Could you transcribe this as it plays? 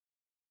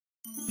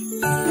Hi,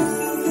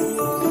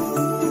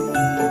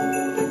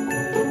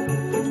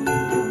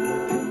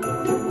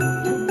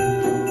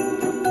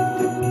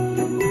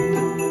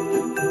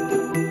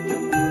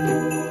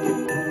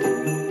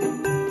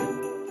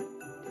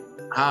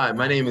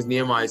 my name is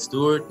Nehemiah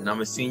Stewart, and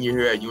I'm a senior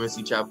here at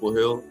UNC-Chapel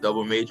Hill,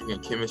 double majoring in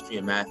chemistry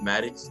and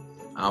mathematics.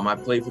 I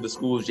play for the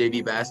school's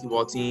JV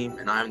basketball team,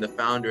 and I'm the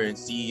founder and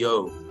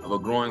CEO of a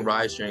growing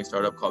ride-sharing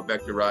startup called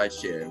Vector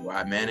Rideshare, where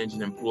I manage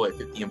and employ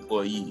 50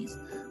 employees.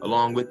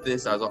 Along with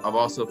this, I've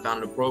also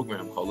founded a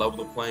program called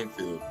Level the Playing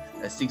Field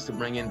that seeks to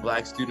bring in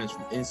Black students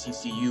from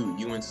NCCU,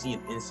 UNC,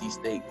 and NC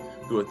State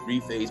through a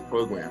 3-phase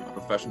program of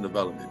professional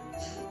development.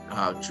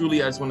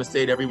 Truly, I just want to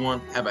say to everyone,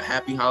 have a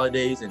happy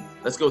holidays, and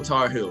let's go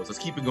Tar Heels. Let's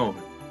keep it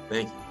going.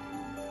 Thank you.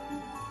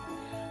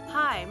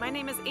 Hi, my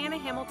name is Anna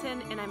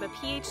Hamilton, and I'm a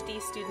PhD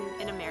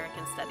student in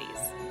American Studies.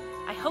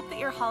 I hope that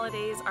your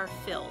holidays are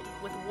filled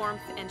with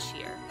warmth and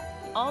cheer.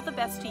 All the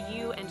best to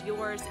you and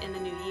yours in the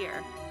new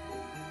year.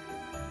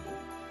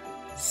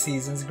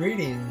 Season's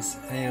greetings.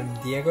 I am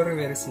Diego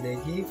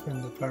Riveros-Iregui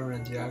from the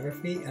Department of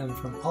Geography, and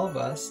from all of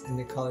us in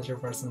the College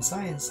of Arts and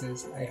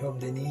Sciences, I hope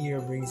the new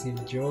year brings you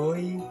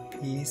joy,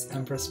 peace,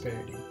 and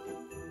prosperity.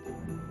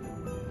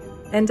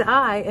 And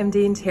I am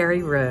Dean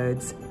Terry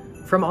Rhodes.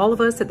 From all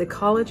of us at the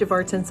College of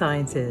Arts and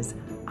Sciences,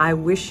 I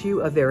wish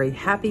you a very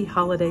happy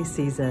holiday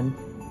season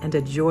and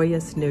a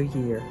joyous new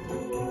year.